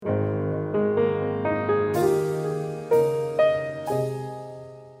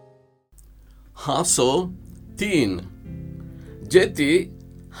3 जेती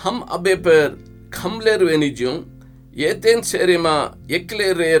हम अबे पर खमलेर वेनिज्यों ये तेन सेरेमा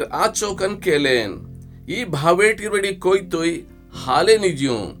एकले रेर आचोकन केलेन ई भावेटी बड़ी कोई तोई हाले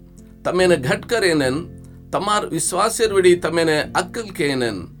निज्यों तमेने घट करेनन तमार विश्वासेर बड़ी तमेने अक्ल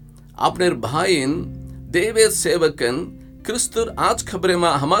केनन अपने भाईन देवे सेवकन क्रिस्तुर आज खबरे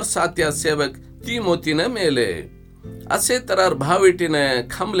मा हमार सात्या सेवक तीमोती ने मेले असे तरार भावेटी ने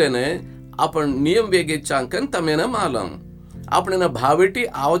खमले ने अपन नियम वेगे चांकन तमेने मालम अपने न भावेटी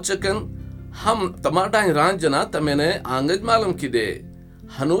आवचकन हम तमाडा रांजना तमेने आंगज मालम किदे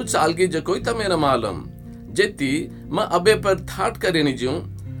हनु चालगी जकोई तमेने मालम जेती म अबे पर थाट करे निज्यूं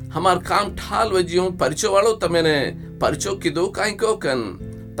हमार काम ठाल वजियों परिचो वालो तमेने परिचो किदो काई को कन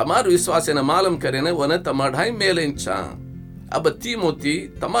तमार विश्वासे न मालम करे ने वने तमाडाई मेलेंचा अब तीमोती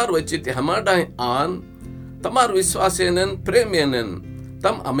तमार वचिते हमाडाई आन तमार विश्वासेनन प्रेमेनन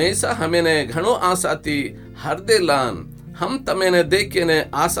तम हमेशा हमेने घणो आसाती हरदे लान हम तमेने देखे ने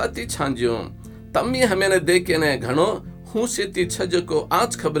आसाती छांज्यो तम्मी हमेने देखे ने घणो हुसेती छज को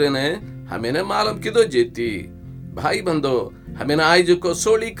आज खबरे ने हमेने मालम किदो जेती भाई बंदो हमेने आइज को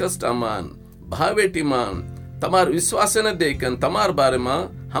सोली कष्टा मान भावेटी मान तमार विश्वासे ने देखन तमार बारे मा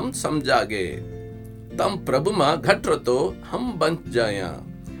हम समझागे तम प्रभु मा घट रतो हम बन जाया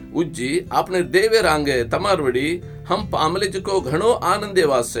उज्जी आपने देवे रांगे तमार वड़ी हम पामले को घणो आनंदे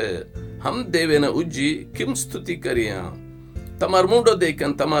वासे हम देवे न उज्जी किम स्तुति करिया तमार मुंडो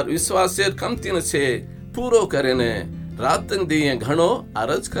देखन तमार विश्वासे कमतीन से पूरो करे ने रातन दिए घणो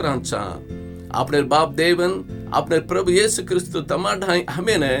अरज करांचा अपने बाप देवन अपने प्रभु यीशु क्रिस्तु तमाढाई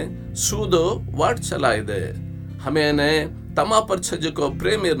हमें ने सूदो वाट चलाए दे हमें ने तमा पर छज को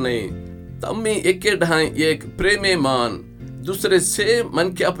प्रेमेर नहीं तम्मी एके ढाई एक प्रेमे मान दूसरे से मन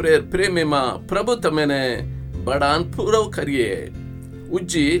क्या प्रेमे मा प्रभु तमेने बड़ान पूरो करिए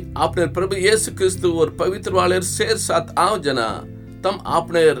उज्जी आपने प्रभु यीशु क्रिस्तु और पवित्र वाले शेर साथ आओ जना तम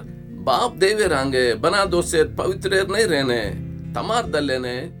आपने बाप देवे रांगे बना दो से पवित्र नहीं रहने तमार दले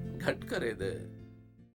ने घट करे दे।